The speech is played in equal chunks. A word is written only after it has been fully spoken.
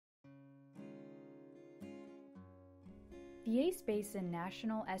The Ace Basin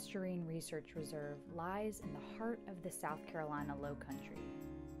National Estuarine Research Reserve lies in the heart of the South Carolina Lowcountry.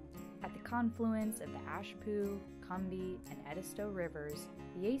 At the confluence of the Ashpoo, Combahee, and Edisto rivers,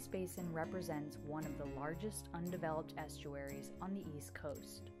 the Ace Basin represents one of the largest undeveloped estuaries on the East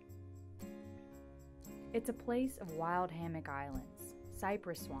Coast. It's a place of wild hammock islands,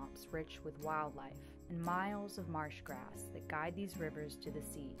 cypress swamps rich with wildlife, and miles of marsh grass that guide these rivers to the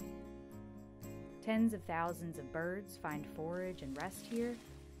sea. Tens of thousands of birds find forage and rest here,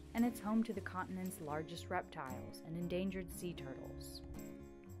 and it's home to the continent's largest reptiles and endangered sea turtles.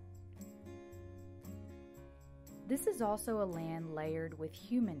 This is also a land layered with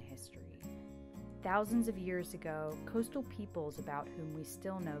human history. Thousands of years ago, coastal peoples about whom we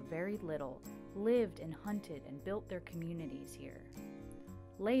still know very little lived and hunted and built their communities here.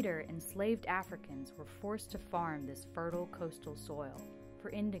 Later, enslaved Africans were forced to farm this fertile coastal soil for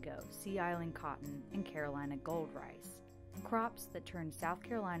indigo, sea island cotton, and Carolina gold rice, crops that turned South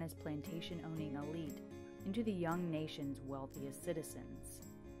Carolina's plantation-owning elite into the young nation's wealthiest citizens.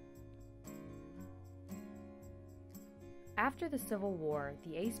 After the Civil War,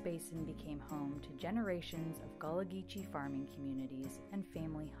 the Ace Basin became home to generations of Gullah Geechee farming communities and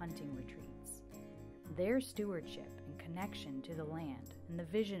family hunting retreats. Their stewardship and connection to the land and the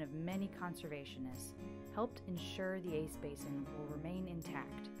vision of many conservationists helped ensure the Ace Basin will remain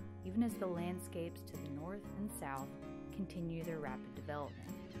intact, even as the landscapes to the north and south continue their rapid development.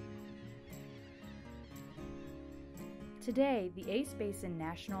 Today, the Ace Basin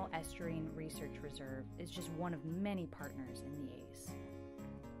National Estuarine Research Reserve is just one of many partners in the Ace.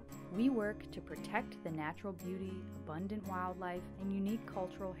 We work to protect the natural beauty, abundant wildlife, and unique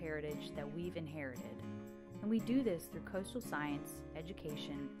cultural heritage that we've inherited, and we do this through coastal science,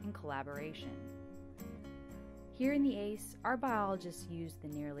 education, and collaboration. Here in the Ace, our biologists use the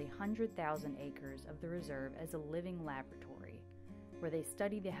nearly 100,000 acres of the reserve as a living laboratory, where they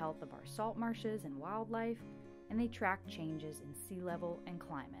study the health of our salt marshes and wildlife, and they track changes in sea level and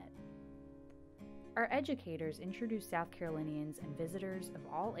climate. Our educators introduce South Carolinians and visitors of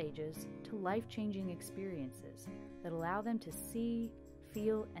all ages to life-changing experiences that allow them to see,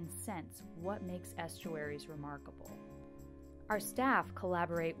 feel, and sense what makes estuaries remarkable. Our staff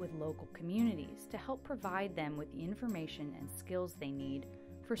collaborate with local communities to help provide them with the information and skills they need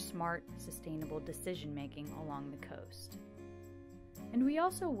for smart, sustainable decision-making along the coast. And we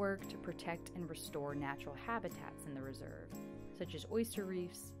also work to protect and restore natural habitats in the reserve, such as oyster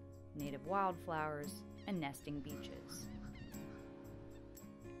reefs, native wildflowers, and nesting beaches.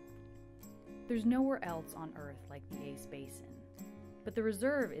 There's nowhere else on Earth like the Ace Basin, but the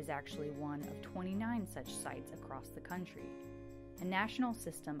reserve is actually one of 29 such sites across the country, a national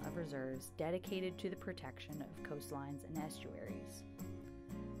system of reserves dedicated to the protection of coastlines and estuaries.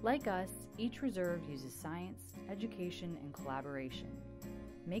 Like us, each reserve uses science, education, and collaboration,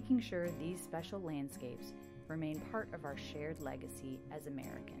 making sure these special landscapes remain part of our shared legacy as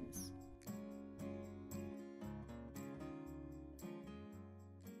Americans.